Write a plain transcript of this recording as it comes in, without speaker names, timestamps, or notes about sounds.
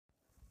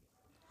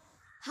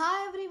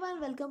Hi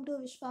everyone, welcome to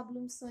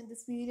Vishwablooms. So in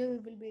this video we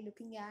will be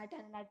looking at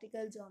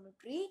analytical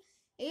geometry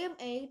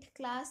AM8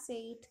 class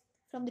 8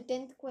 from the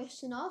 10th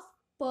question of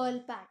Pearl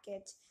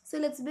package. So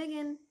let's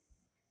begin.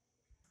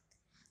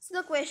 So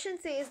the question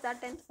says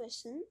that 10th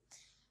question,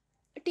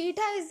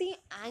 theta is the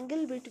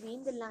angle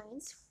between the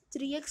lines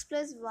 3x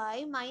plus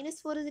y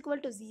minus 4 is equal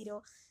to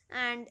 0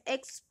 and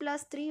x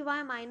plus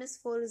 3y minus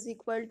 4 is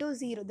equal to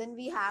 0. Then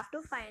we have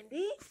to find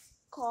the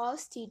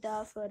cos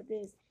theta for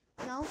this.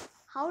 Now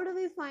how do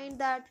we find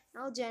that?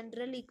 Now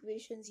general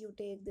equations, you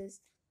take this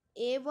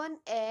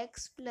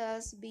a1x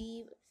plus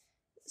b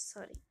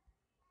sorry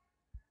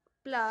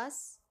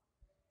plus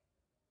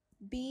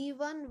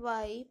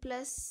b1y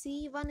plus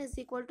c1 is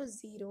equal to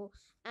 0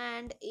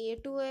 and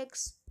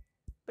a2x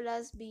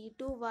plus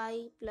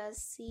b2y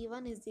plus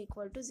c1 is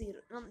equal to 0.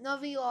 Now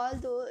we all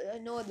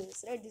know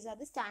this, right? These are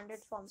the standard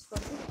forms for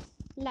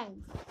the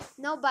line.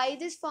 Now by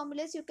these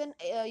formulas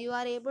you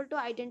are able to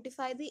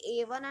identify the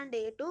a1 and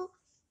a2,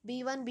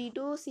 b1 b2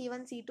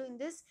 c1 c2 in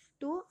this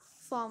two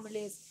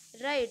formulas,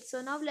 right?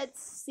 So now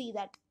let's see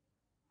that.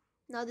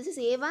 Now this is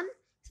a1,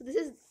 so this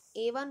is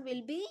a1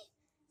 will be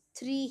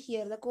 3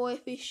 here, the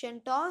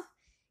coefficient of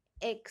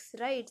x,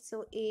 right?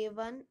 So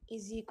a1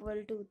 is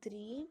equal to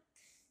 3.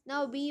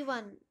 Now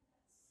b1,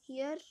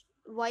 here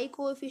y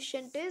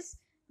coefficient is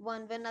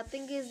 1. When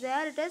nothing is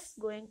there, it is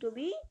going to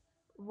be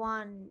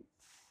 1.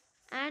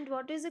 And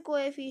what is the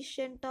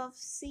coefficient of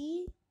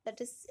c?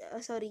 That is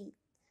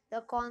the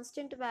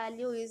constant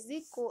value is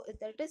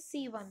that is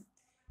c1.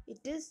 It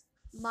is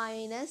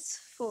minus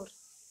 4.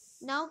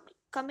 Now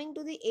coming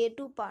to the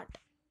a2 part,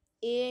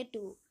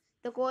 a2,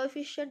 the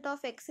coefficient of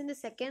x in the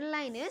second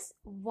line is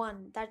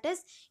 1, that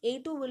is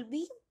a2 will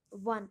be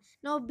 1.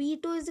 Now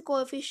b2 is the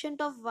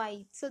coefficient of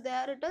y, so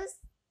there it is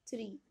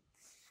 3,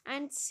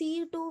 and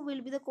c2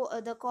 will be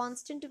the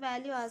constant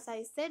value, as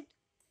I said,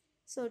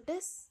 so it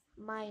is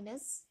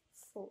minus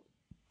 4.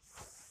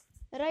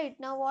 Right,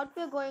 now what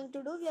we are going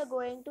to do, we are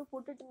going to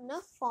put it in a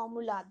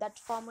formula. That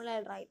formula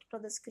I'll write to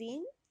the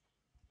screen.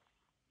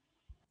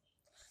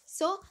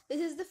 So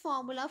this is the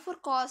formula for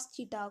cos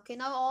theta. Okay,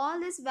 now all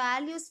these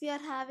values we are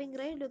having,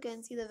 right? You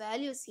can see the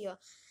values here.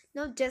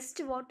 Now just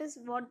what is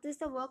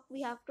the work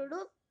we have to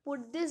do?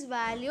 Put these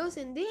values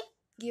in the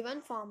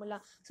given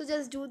formula. So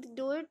just do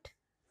it.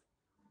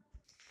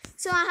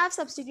 So I have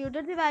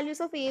substituted the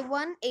values of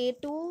a1,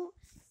 a2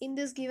 in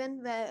this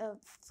given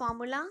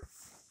formula.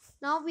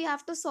 Now we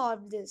have to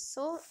solve this.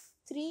 So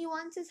 3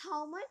 ones is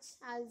how much?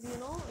 As you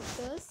know,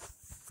 it is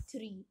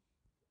 3.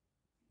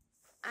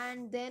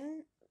 And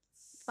then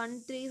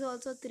 1 3 is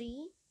also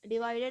 3,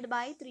 divided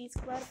by 3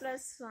 square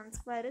plus 1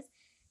 square is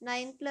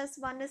 9 plus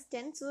 1 is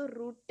 10, so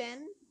root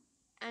 10.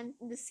 And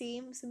in the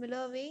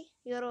similar way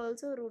here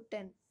also root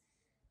 10.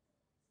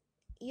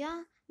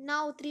 Yeah,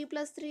 now 3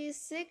 plus 3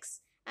 is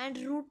 6, and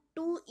root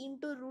 2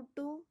 into root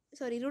 2,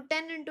 root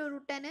 10 into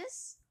root 10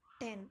 is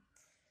 10.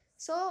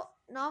 So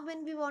now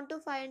when we want to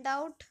find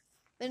out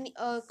when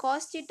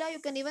cos theta, you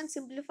can even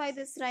simplify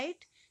this, right?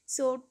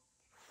 So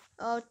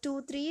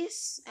 2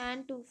 3s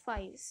and 2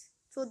 5s.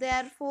 So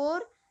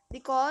therefore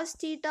the cos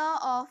theta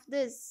of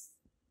this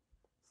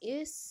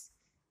is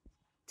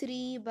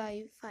 3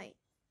 by 5.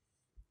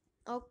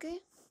 Okay.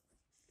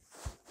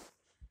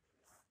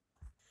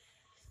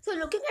 So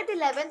looking at the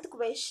 11th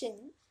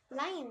question,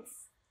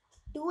 lines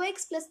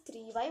 2x plus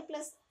 3y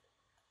plus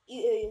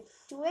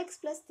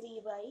 2x plus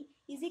 3y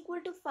is equal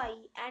to 5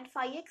 and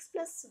 5x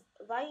plus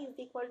y is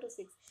equal to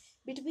 6.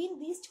 Between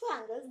these two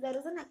angles, there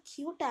is an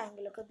acute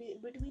angle. Okay?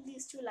 Between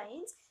these two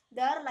lines,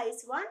 there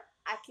lies one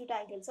acute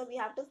angle. So we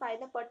have to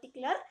find a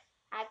particular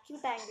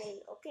acute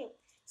angle. Okay.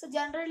 So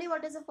generally,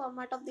 what is the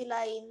format of the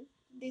line?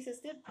 This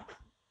is the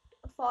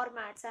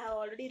formats I have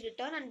already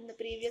written, and in the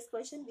previous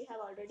question we have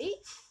already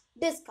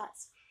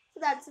discussed. So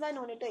that's why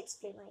no need to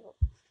explain, I hope.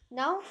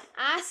 Now,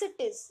 as it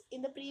is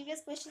in the previous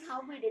question,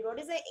 how we did, what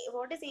is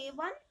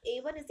a1?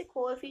 A1 is the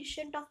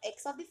coefficient of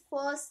x of the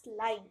first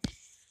line.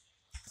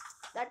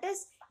 That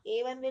is,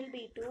 a1 will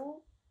be 2,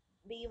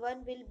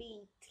 b1 will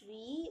be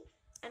 3,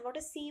 and what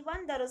is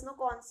c1? There is no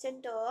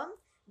constant term,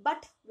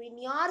 but when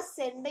you are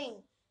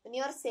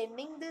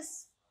sending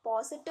this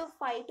positive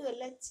 5 to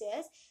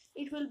LHS,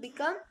 it will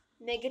become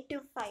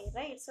negative 5,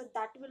 right? So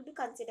that will be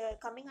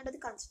coming under the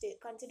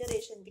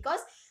consideration, because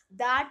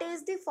that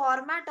is the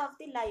format of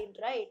the line,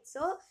 right?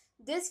 So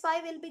this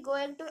 5 will be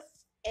going to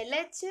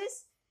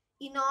LHS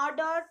in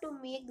order to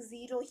make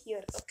 0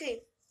 here.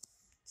 Okay,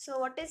 so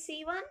what is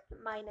c1?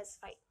 Minus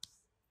 5.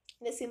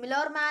 In a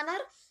similar manner,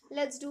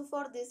 let's do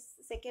for this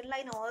second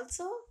line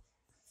also.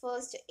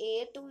 First,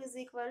 a2 is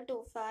equal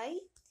to 5,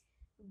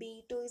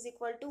 b2 is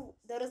equal to,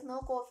 there is no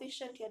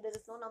coefficient here, there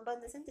is no number,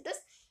 in the sense it is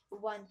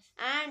 1.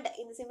 And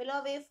in a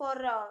similar way for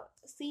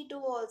c2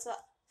 also,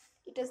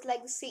 it is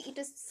like it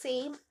is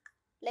same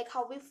like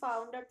how we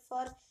found it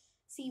for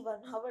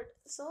c1.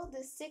 So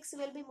this 6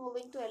 will be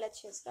moving to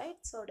LHS, right?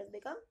 So it has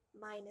become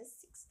minus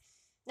 6.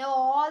 Now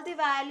all the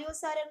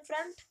values are in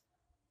front,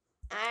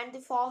 and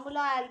the formula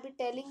I'll be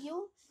telling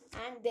you,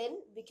 and then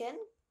we can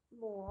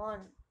move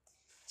on.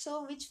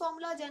 So which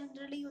formula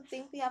generally you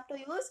think we have to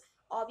use?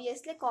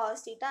 Obviously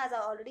cos theta, as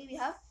already we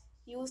have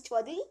used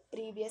for the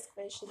previous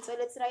question. So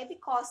let's write the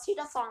cos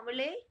theta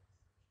formula.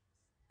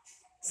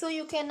 So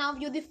you can now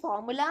view the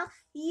formula.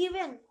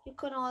 Even you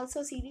can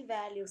also see the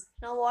values.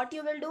 Now what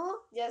you will do?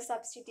 Just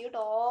substitute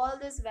all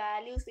these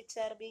values which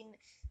are being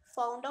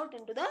found out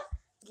into the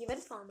given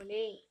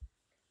formula.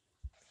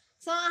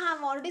 So I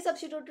have already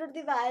substituted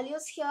the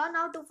values here.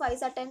 Now 2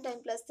 5s are 10,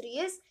 10 plus 3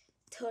 is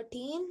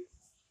 13.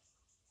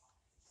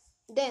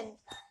 Then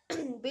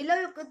below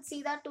you could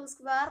see that 2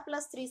 square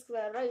plus 3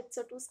 square, right?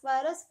 So 2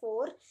 square is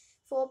 4.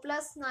 4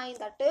 plus 9,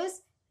 that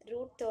is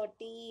root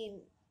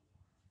 13.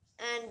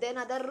 And then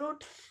other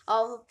root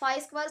of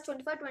 5 square is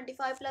 25.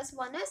 25 plus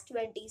 1 is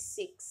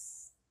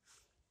 26.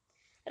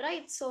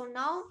 Right? So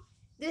now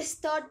this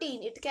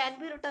 13, it can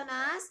be written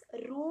as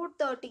root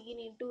 13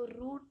 into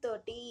root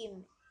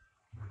 13.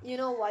 You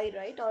know why,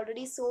 right?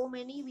 Already so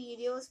many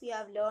videos we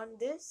have learned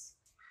this.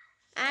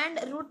 And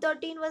root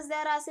 13 was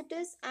there as it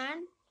is,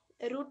 and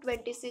root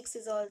 26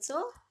 is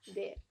also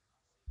there.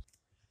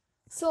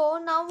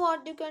 So now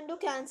what you can do,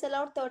 cancel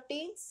out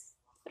 13s.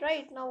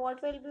 Right, now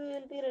what will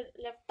be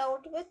left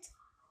out with?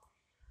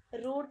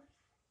 Root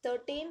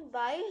 13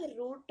 by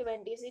root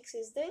 26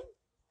 is the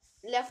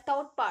left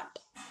out part.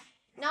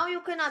 Now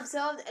you can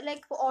observe,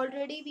 like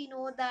already we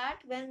know that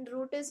when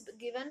root is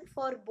given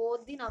for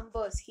both the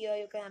numbers, here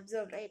you can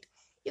observe, right?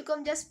 You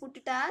can just put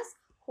it as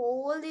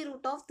whole the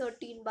root of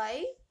 13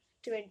 by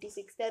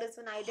 26. There is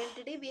one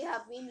identity we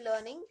have been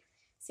learning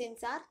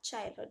since our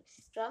childhood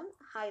from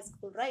high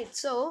school, right?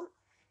 So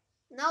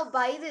now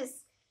by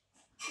this,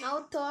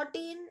 now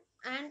 13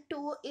 and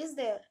 2 is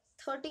there.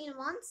 13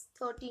 ones,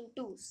 13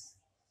 twos.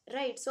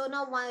 Right. So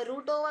now my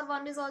root over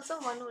 1 is also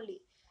 1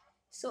 only.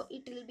 So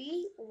it will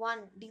be 1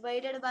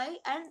 divided by,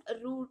 and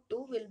root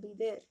 2 will be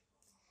there.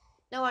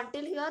 Now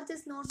until here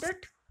just note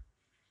it.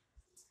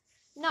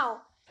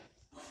 Now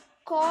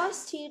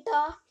cos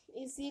theta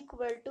is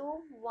equal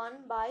to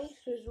 1 by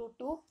root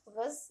 2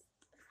 was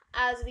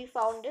as we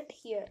found it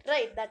here.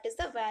 Right. That is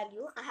the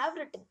value I have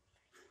written.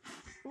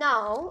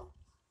 Now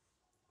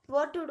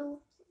what to do?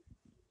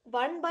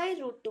 1 by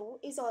root 2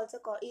 is also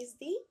is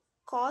the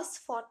cos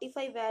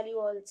 45 value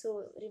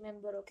also,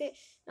 remember. Okay,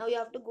 now you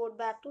have to go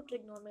back to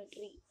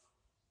trigonometry.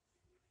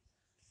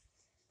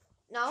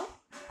 Now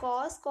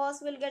cos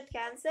will get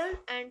cancelled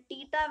and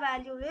theta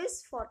value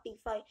is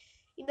 45.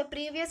 In the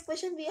previous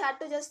question we had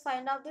to just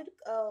find out the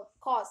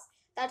cos,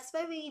 that's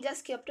why we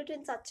just kept it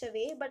in such a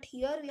way, but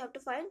here we have to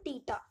find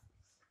theta.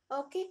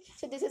 Okay,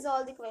 so this is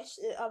all the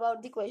question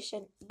about the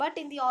question. But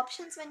in the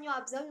options, when you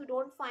observe, you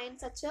don't find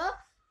such a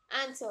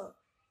answer.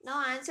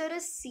 Now answer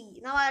is C.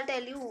 Now I'll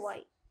tell you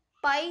why.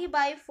 Pi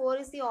by 4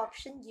 is the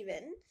option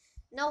given.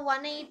 Now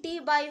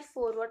 180 by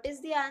 4, what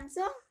is the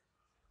answer?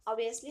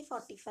 Obviously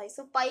 45.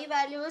 So pi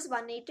value is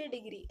 180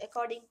 degree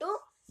according to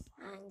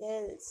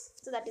angles.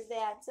 So that is the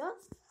answer.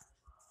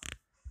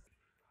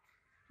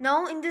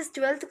 Now in this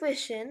 12th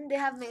question, they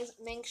have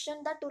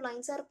mentioned that two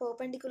lines are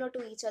perpendicular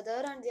to each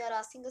other and they are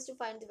asking us to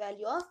find the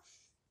value of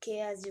k,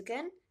 as you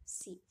can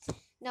see.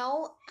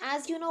 Now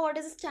as you know, what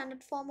is the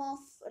standard form of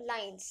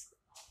lines?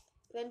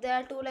 When there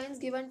are two lines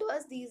given to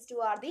us, these two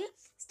are the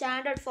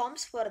standard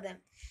forms for them.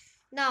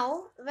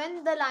 Now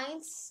when the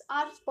lines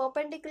are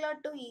perpendicular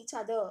to each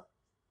other,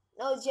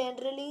 now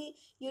generally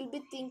you'll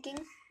be thinking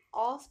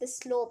of the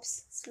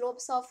slopes.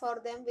 Slopes of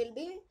for them will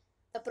be,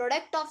 the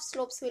product of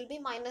slopes will be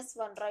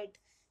 -1, right?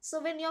 So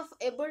when you're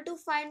able to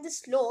find the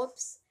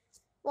slopes,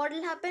 what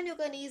will happen? You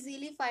can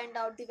easily find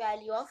out the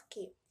value of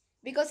k,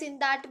 because in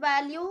that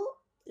value,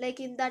 like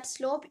in that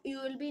slope, you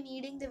will be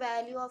needing the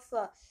value of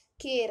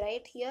k,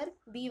 right? Here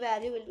b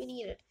value will be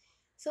needed.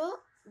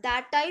 So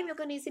that time you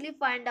can easily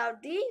find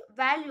out the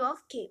value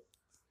of k.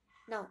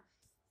 Now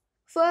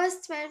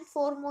first and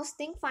foremost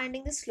thing,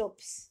 finding the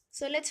slopes.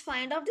 So let's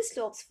find out the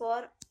slopes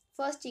for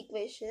first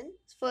equation,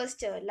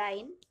 first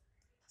line.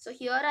 So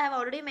here I have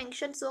already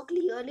mentioned so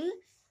clearly,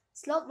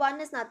 slope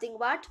 1 is nothing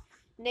but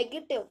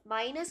negative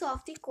minus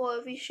of the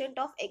coefficient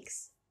of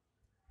x.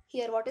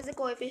 Here what is the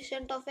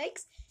coefficient of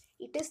x?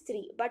 It is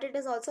 3, but it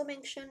is also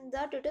mentioned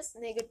that it is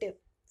negative.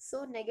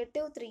 So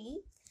negative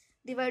 3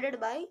 divided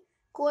by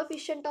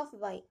coefficient of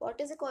y. What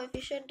is the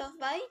coefficient of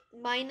y?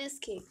 Minus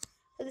k.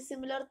 So the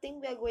similar thing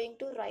we are going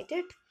to write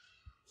it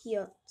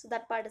here. So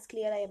that part is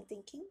clear, I am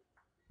thinking.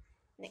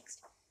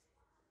 Next,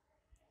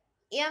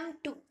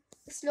 m2,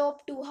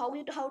 slope 2.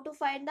 How to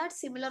find that?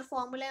 Similar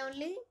formula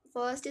only.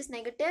 First is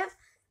negative,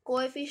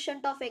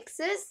 coefficient of x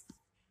is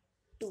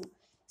 2.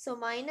 So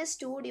minus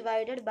 2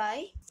 divided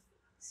by,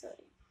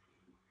 sorry,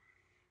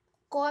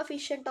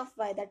 coefficient of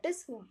y, that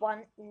is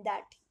 1 in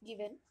that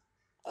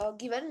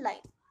given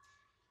line.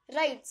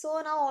 Right.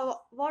 So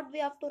now what we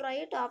have to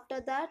write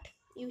after that?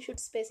 You should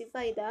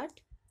specify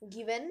that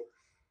given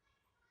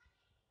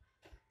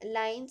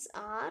lines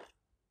are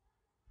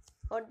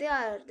what they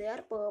are. They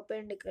are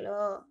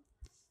perpendicular.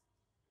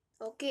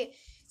 Okay.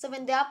 So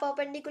when they are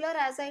perpendicular,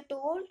 as I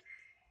told,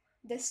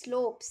 the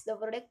slopes, the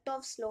product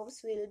of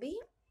slopes will be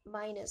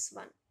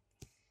 -1.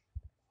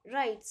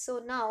 Right. So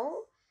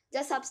now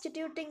Just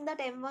substituting that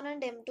m1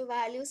 and m2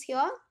 values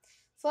here.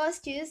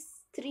 First is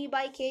 3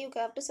 by k, you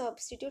have to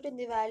substitute in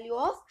the value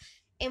of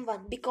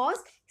m1, because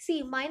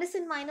see, minus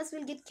and minus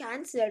will get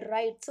cancelled,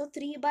 right? So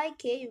 3 by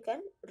k you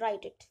can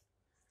write it.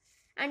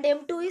 And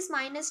m2 is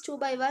minus 2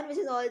 by 1, which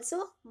is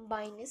also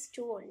minus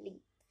 2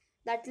 only.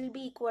 That will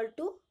be equal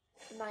to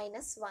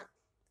minus 1.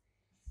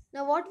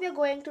 Now what we are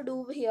going to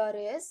do here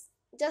is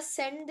just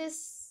send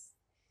this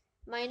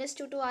minus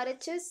 2 to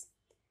RHS,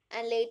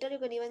 and later you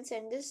can even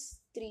send this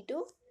 3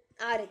 to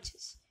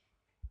RHS.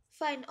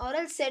 Fine, or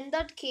else send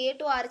that k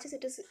to RHS,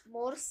 it is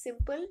more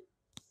simple,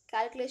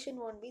 calculation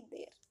won't be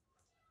there.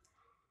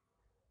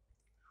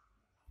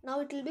 Now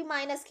it will be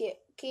minus k.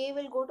 K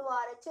will go to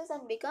RHS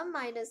and become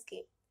minus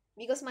k,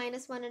 because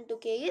minus 1 into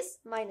k is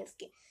minus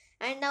k.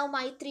 And now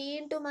my 3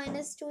 into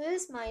minus 2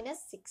 is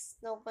minus 6.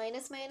 Now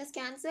minus minus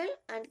cancel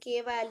and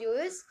k value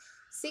is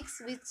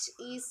 6, which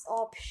is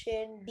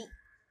option D.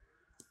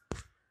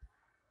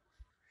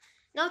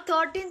 Now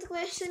 13th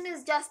question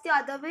is just the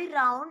other way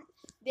round.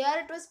 There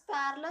it was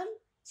parallel.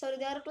 Sorry,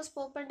 there it was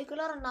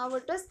perpendicular, and now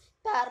it is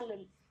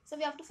parallel. So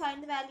we have to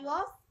find the value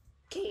of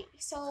k.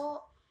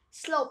 So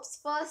slopes.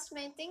 First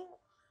main thing,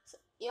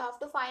 you have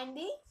to find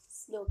the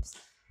slopes.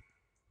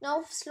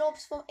 Now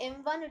slopes for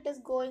m1, it is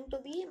going to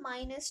be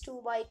minus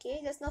 2 by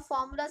k. Just now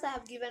formulas I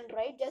have given,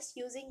 right? Just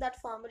using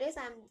that formulas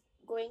I am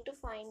going to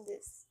find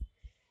this.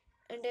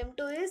 And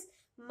m2 is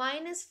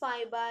minus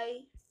 5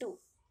 by 2.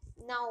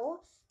 Now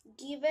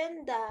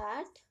given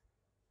that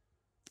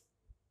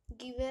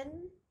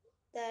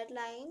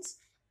lines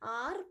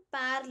are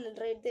parallel,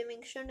 right? They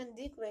mentioned in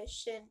the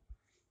question,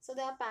 so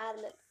they are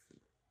parallel.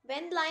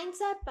 When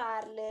lines are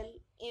parallel,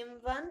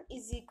 m1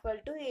 is equal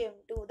to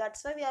m2.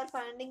 That's why we are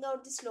finding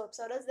out the slopes,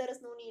 or else there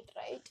is no need,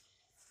 right?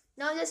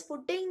 Now just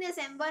putting this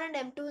m1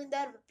 and m2 in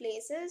their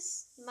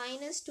places,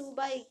 minus 2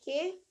 by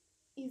k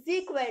is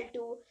equal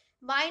to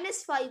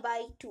minus 5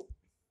 by 2.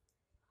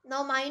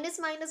 Now minus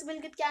minus will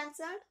get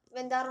cancelled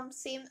when they are on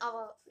same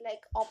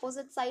like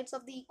opposite sides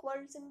of the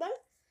equal symbol.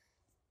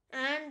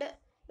 And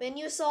when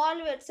you solve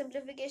it,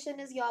 simplification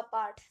is your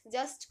part.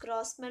 Just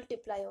cross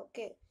multiply,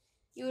 okay?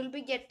 You will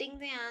be getting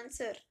the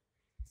answer.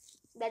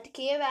 That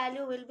k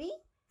value will be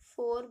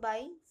 4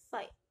 by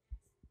 5.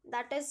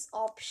 That is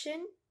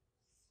option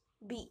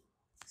B.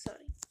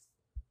 Sorry.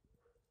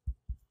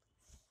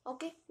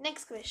 Okay,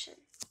 next question.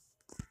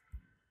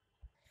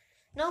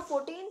 Now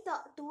 14th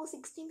to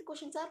 16th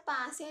questions are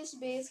passage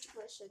based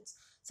questions.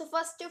 So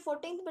first to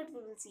 14th bit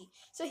we will see.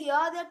 So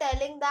here they are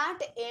telling that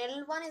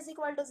L1 is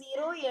equal to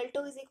 0,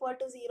 L2 is equal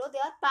to 0. They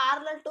are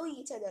parallel to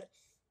each other.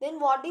 Then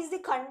what is the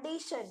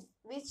condition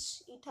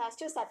which it has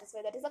to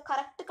satisfy? That is the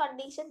correct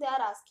condition they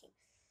are asking.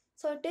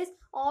 So it is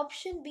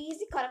option B is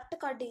the correct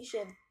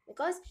condition,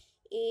 because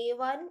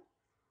A1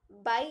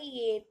 by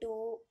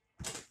A2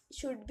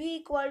 should be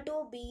equal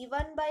to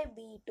B1 by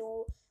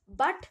B2,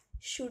 but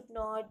should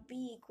not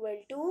be equal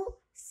to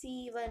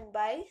C1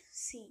 by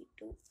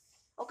C2.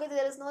 Okay,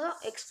 there is no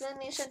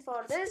explanation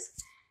for this.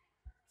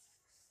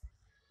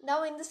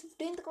 Now in this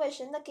 15th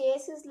question, the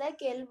case is like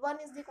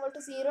L1 is equal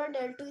to 0 and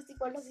L2 is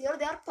equal to 0.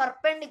 They are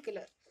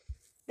perpendicular.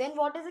 Then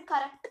what is the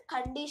correct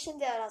condition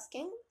they are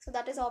asking? So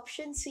that is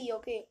option C,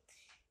 okay.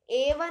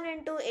 A1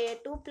 into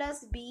A2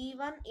 plus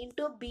B1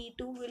 into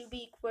B2 will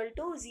be equal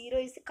to 0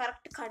 is the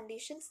correct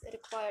conditions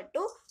required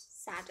to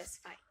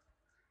satisfy.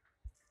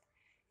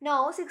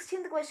 Now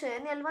 16th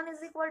question, L1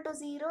 is equal to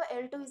 0,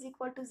 L2 is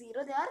equal to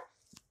 0. They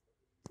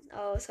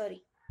are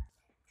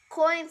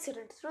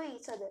coincident through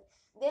each other.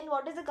 Then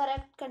what is the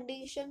correct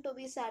condition to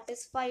be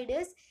satisfied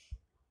is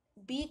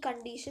B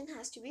condition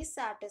has to be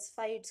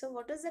satisfied. So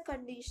what is the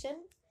condition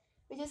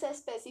which is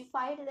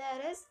specified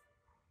there is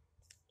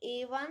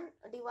A1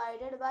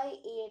 divided by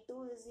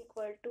A2 is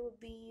equal to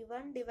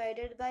B1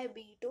 divided by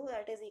B2,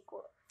 that is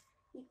equal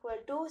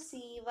to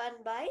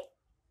C1 by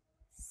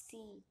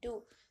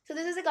C2. So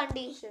this is a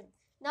condition.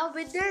 Now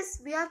with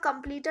this we have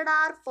completed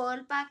our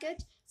pearl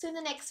package. So in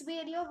the next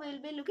video we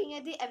will be looking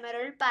at the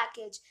emerald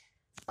package.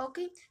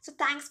 Okay, so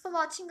thanks for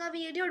watching our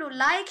video. Do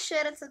like,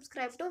 share and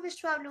subscribe to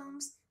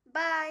Vishwablooms.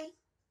 Bye.